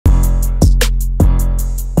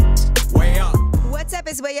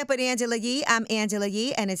is Way Up with Angela Yee. I'm Angela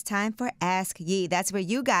Yee, and it's time for Ask Yee. That's where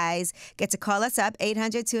you guys get to call us up,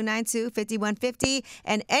 800-292-5150,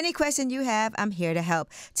 and any question you have, I'm here to help.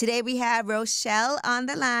 Today we have Rochelle on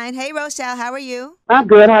the line. Hey, Rochelle, how are you? I'm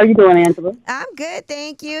good. How are you doing, Angela? I'm good,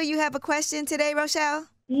 thank you. You have a question today, Rochelle?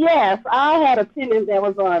 Yes, I had a tenant that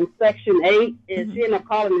was on Section 8, and she ended up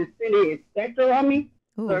calling the city inspector on me.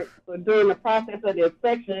 So during the process of the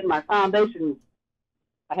inspection, my foundation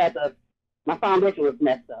was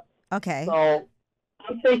messed up. Okay. So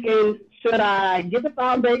I'm thinking, should I get the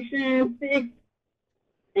foundation fixed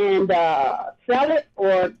and sell it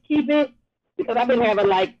or keep it? Because I've been having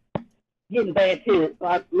getting bad tenants,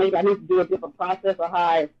 so maybe I need to do a different process of how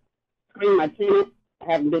I screen my tenants.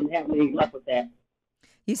 I haven't been having any luck with that.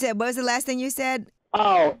 You said, what was the last thing you said?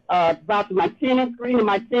 Oh, about my tenants, screening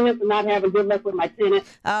my tenants and not having good luck with my tenants.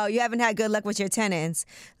 Oh, you haven't had good luck with your tenants.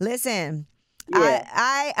 Listen, yeah.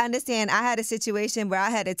 I understand. I had a situation where I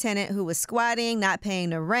had a tenant who was squatting, not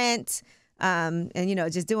paying the rent, and,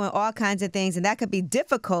 just doing all kinds of things, and that could be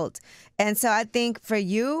difficult. And so I think for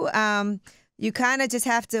you, you kind of just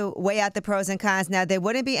have to weigh out the pros and cons. Now, there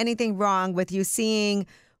wouldn't be anything wrong with you seeing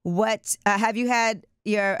have you had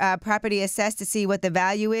your property assessed to see what the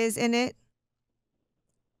value is in it?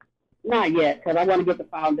 Not yet, because I want to get the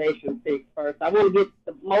foundation fixed first. I want to get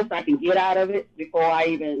the most I can get out of it before I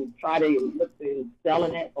even try to look at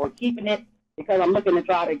selling it or keeping it, because I'm looking to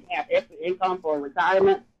try to have extra income for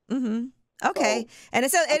retirement. Mm-hmm. Okay. So, and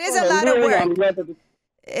so it is a lot of work.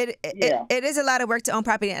 Yeah. It is a lot of work to own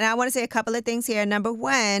property. And I want to say a couple of things here. Number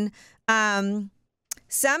one,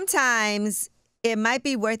 sometimes it might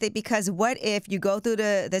be worth it, because what if you go through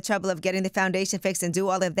the trouble of getting the foundation fixed and do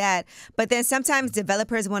all of that, but then sometimes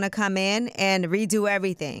developers want to come in and redo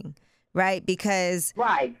everything, right?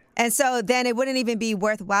 Right. And so then it wouldn't even be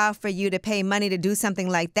worthwhile for you to pay money to do something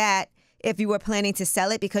like that if you were planning to sell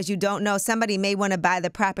it, because you don't know, somebody may want to buy the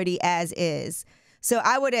property as is. So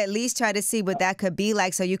I would at least try to see what that could be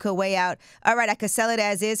like, so you could weigh out, all right, I could sell it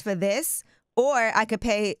as is for this, or I could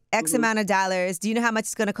pay X amount of dollars. Do you know how much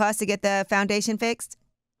it's going to cost to get the foundation fixed?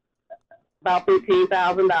 About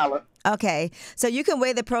 $15,000. Okay. So you can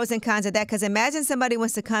weigh the pros and cons of that, because imagine somebody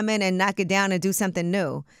wants to come in and knock it down and do something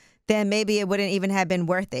new. Then maybe it wouldn't even have been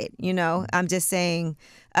worth it. I'm just saying.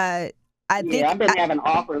 I've been having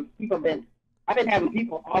offers. I've been having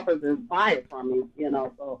people offer to buy it from me,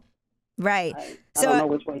 so. Right. I don't know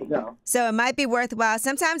which way to go. So it might be worthwhile.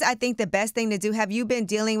 Sometimes I think the best thing to do, have you been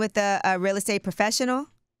dealing with a real estate professional?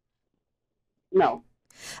 No.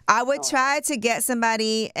 I would try to get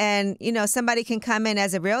somebody, and, somebody can come in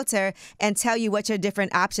as a realtor and tell you what your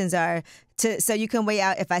different options are. So you can weigh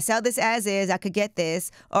out, if I sell this as is, I could get this,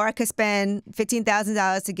 or I could spend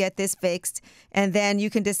 $15,000 to get this fixed, and then you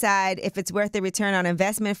can decide if it's worth the return on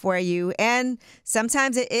investment for you. And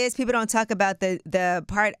sometimes it is. People don't talk about the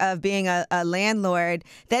part of being a landlord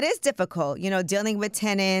that is difficult, dealing with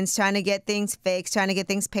tenants, trying to get things fixed, trying to get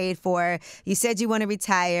things paid for. You said you want to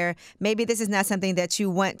retire. Maybe this is not something that you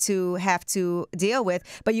want to have to deal with,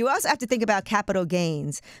 but you also have to think about capital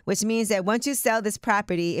gains, which means that once you sell this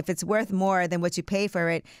property, if it's worth more than what you pay for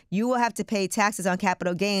it, you will have to pay taxes on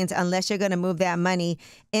capital gains unless you're going to move that money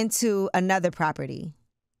into another property.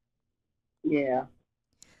 Yeah.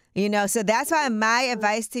 So that's why my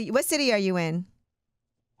advice to you, what city are you in?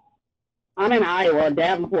 I'm in Iowa,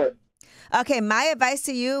 Davenport. Okay, my advice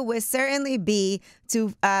to you would certainly be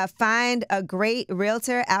to find a great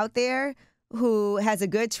realtor out there who has a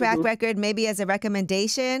good track record, maybe as a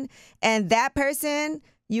recommendation, and that person,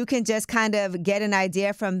 you can just kind of get an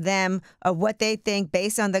idea from them of what they think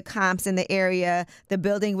based on the comps in the area the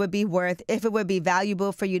building would be worth, if it would be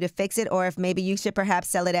valuable for you to fix it, or if maybe you should perhaps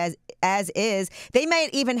sell it as is. They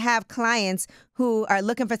might even have clients who are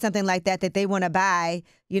looking for something like that they want to buy,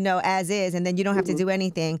 as is, and then you don't have to do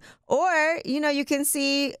anything. Or, you can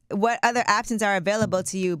see what other options are available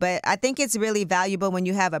to you. But I think it's really valuable when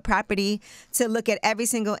you have a property to look at every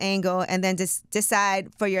single angle and then just decide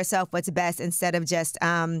for yourself what's best, instead of just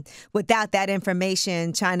without that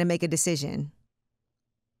information trying to make a decision.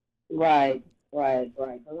 Right. Because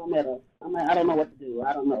I don't know what to do.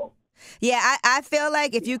 I don't know. Yeah, I feel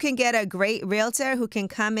like if you can get a great realtor who can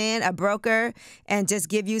come in, a broker, and just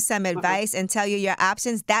give you some advice and tell you your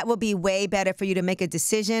options, that will be way better for you to make a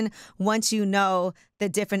decision once you know the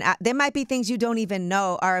different. There might be things you don't even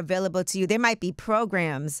know are available to you. There might be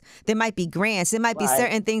programs. There might be grants. There might be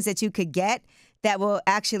certain things that you could get that will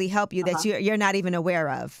actually help you that you're not even aware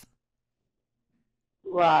of.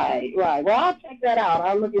 Right. Well, I'll check that out.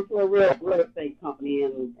 I'll look into a real estate company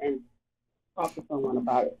and talk to someone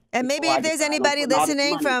about it. And maybe if there's anybody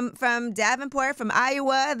listening from Davenport, from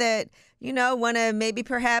Iowa, that, want to maybe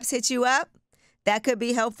perhaps hit you up, that could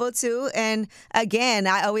be helpful too. And again,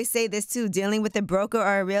 I always say this too, dealing with a broker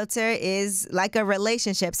or a realtor is like a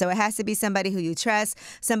relationship. So it has to be somebody who you trust,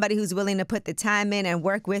 somebody who's willing to put the time in and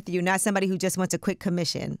work with you, not somebody who just wants a quick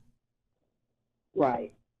commission.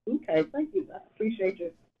 Right. Okay. Thank you. I appreciate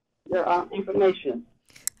your information.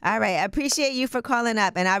 All right. I appreciate you for calling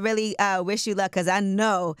up, and I really wish you luck, because I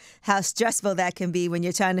know how stressful that can be when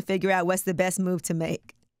you're trying to figure out what's the best move to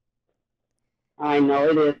make. I know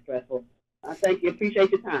it is stressful. I thank you. Appreciate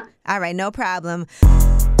your time. All right. No problem.